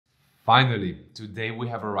Finally, today we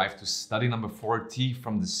have arrived to study number 40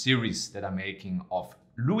 from the series that I'm making of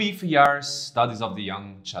Feuillard's Studies of the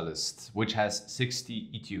Young Cellist, which has 60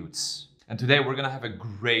 etudes. And today we're gonna have a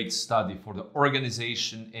great study for the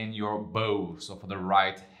organization in your bow, so for the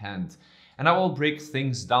right hand. And I will break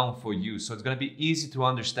things down for you, so it's gonna be easy to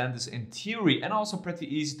understand this in theory and also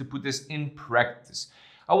pretty easy to put this in practice.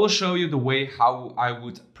 I will show you the way how I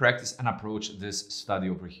would practice and approach this study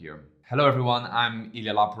over here. Hello everyone, I'm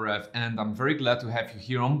Ilia Laporev and I'm very glad to have you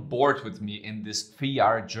here on board with me in this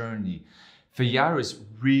Feuillard journey. Feuillard is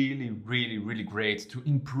really great to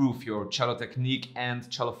improve your cello technique and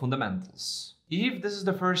cello fundamentals. If this is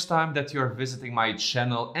the first time that you're visiting my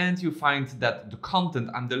channel and you find that the content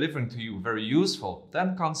I'm delivering to you very useful,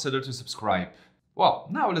 then consider to subscribe. Well,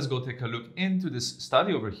 now let's go take a look into this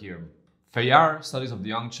study over here. Feuillard, Studies of the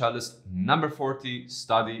Young Cellist, number 40,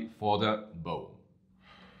 study for the bow.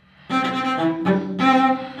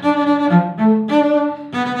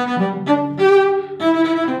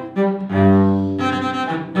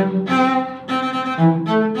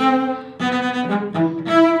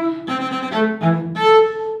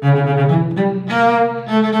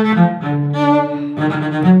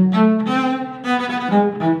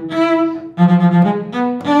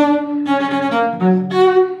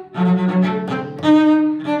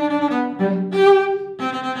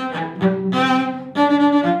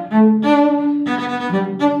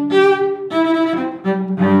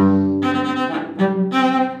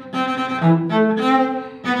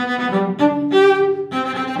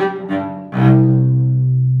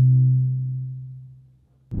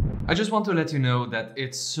 I just want to let you know that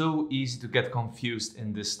it's so easy to get confused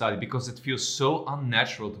in this study because it feels so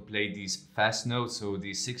unnatural to play these fast notes, so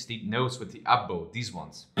these 60 notes with the up bow, these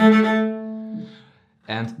ones.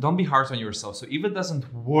 And don't be hard on yourself. So if it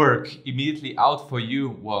doesn't work immediately out for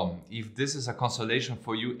you, well, if this is a consolation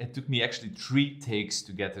for you, it took me actually 3 takes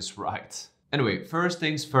to get this right. Anyway, first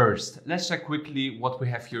things first, let's check quickly what we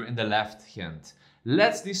have here in the left hand.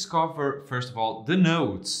 Let's discover, first of all, the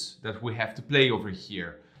notes that we have to play over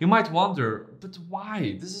here. You might wonder, but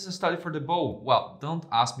why? This is a study for the bow. Well, don't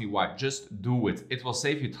ask me why, just do it. It will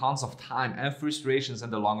save you tons of time and frustrations in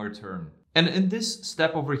the longer term. And in this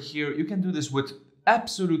step over here, you can do this with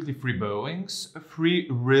absolutely free bowings, free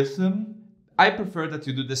rhythm. I prefer that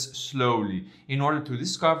you do this slowly in order to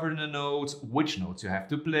discover the notes, which notes you have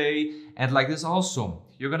to play. And like this also,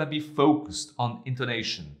 you're gonna be focused on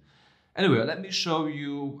intonation. Anyway, let me show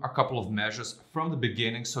you a couple of measures from the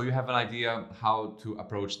beginning so you have an idea how to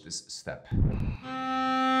approach this step.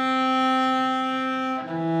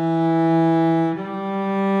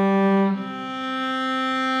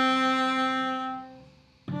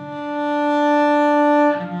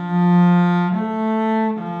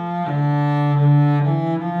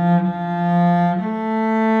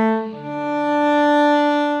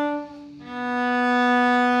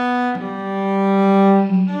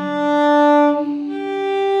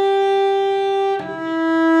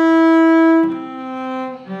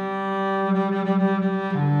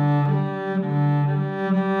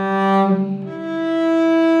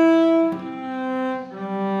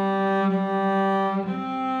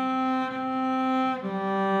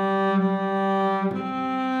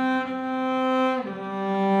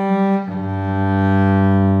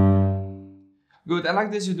 Good, and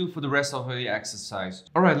like this you do for the rest of the exercise.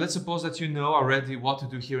 Alright, let's suppose that you know already what to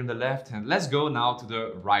do here in the left hand. Let's go now to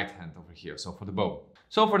the right hand over here, so for the bow.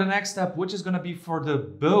 So for the next step, which is gonna be for the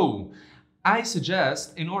bow, I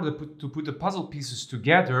suggest, in order to put the puzzle pieces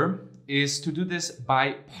together, is to do this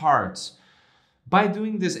by parts. By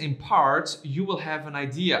doing this in parts, you will have an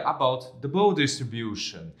idea about the bow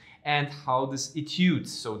distribution and how this etude,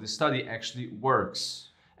 so the study, actually works.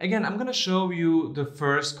 Again, I'm gonna show you the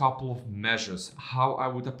first couple of measures, how I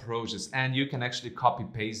would approach this, and you can actually copy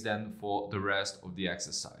paste them for the rest of the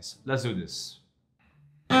exercise. Let's do this.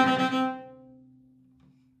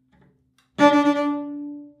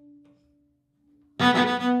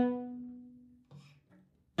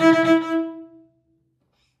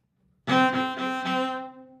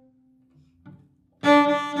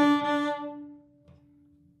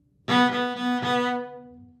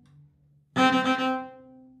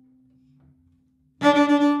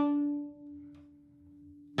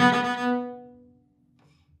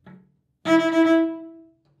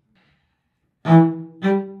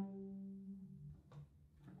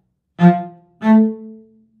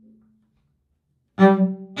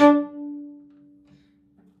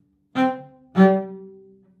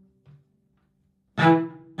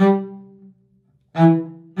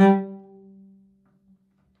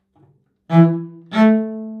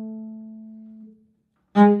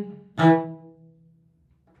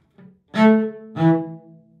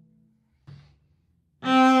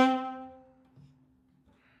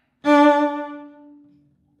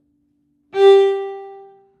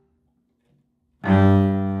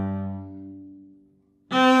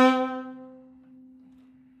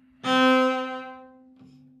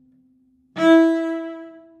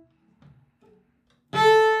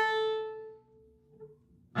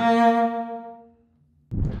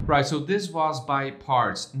 Right, so this was by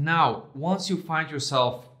parts. Now, once you find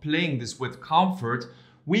yourself playing this with comfort,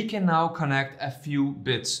 we can now connect a few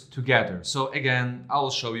bits together. So again, I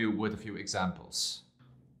will show you with a few examples.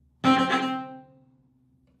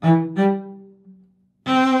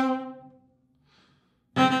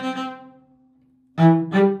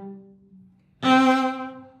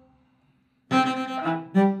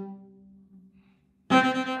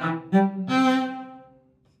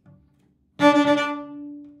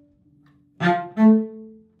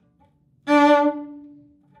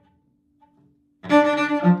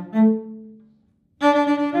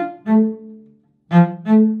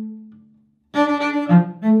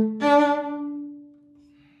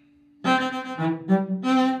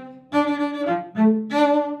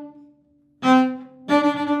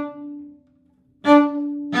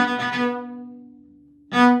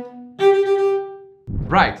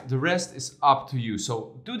 Right, the rest is up to you.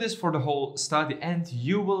 So do this for the whole study and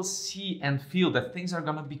you will see and feel that things are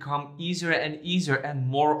gonna become easier and easier and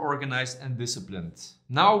more organized and disciplined.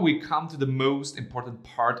 Now we come to the most important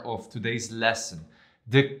part of today's lesson.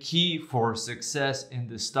 The key for success in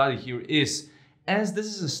the study here is, as this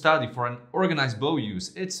is a study for an organized bow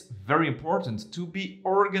use, it's very important to be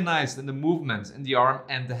organized in the movements in the arm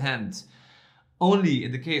and the hand. Only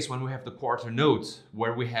in the case when we have the quarter note,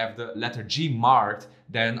 where we have the letter G marked,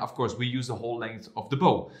 then of course we use the whole length of the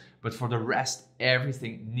bow. But for the rest,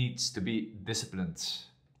 everything needs to be disciplined.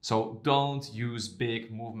 So don't use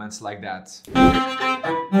big movements like that.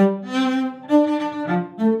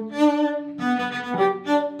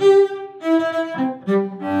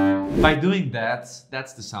 By doing that,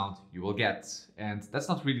 that's the sound you will get. And that's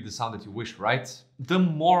not really the sound that you wish, right? The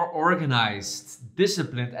more organized,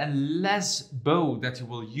 disciplined and less bow that you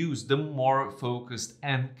will use, the more focused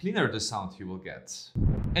and cleaner the sound you will get.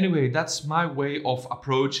 Anyway, that's my way of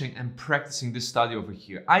approaching and practicing this study over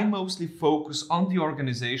here. I mostly focus on the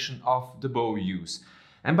organization of the bow use.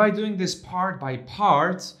 And by doing this part by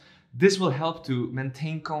part, this will help to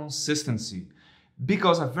maintain consistency.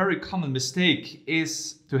 Because a very common mistake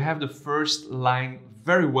is to have the first line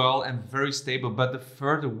very well and very stable, but the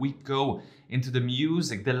further we go into the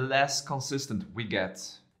music, the less consistent we get.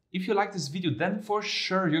 If you like this video, then for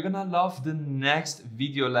sure you're gonna love the next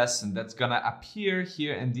video lesson that's gonna appear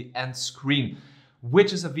here in the end screen,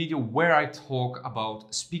 which is a video where I talk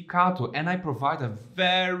about spiccato and I provide a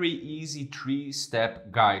very easy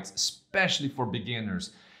 3-step guide, especially for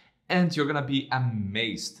beginners. And you're gonna be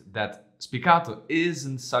amazed that spiccato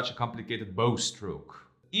isn't such a complicated bow stroke.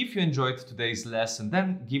 If you enjoyed today's lesson,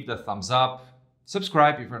 then give it a thumbs up,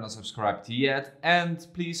 subscribe if you're not subscribed yet, and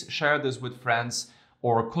please share this with friends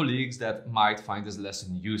or colleagues that might find this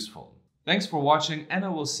lesson useful. Thanks for watching and I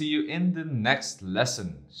will see you in the next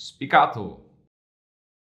lesson. Spiccato!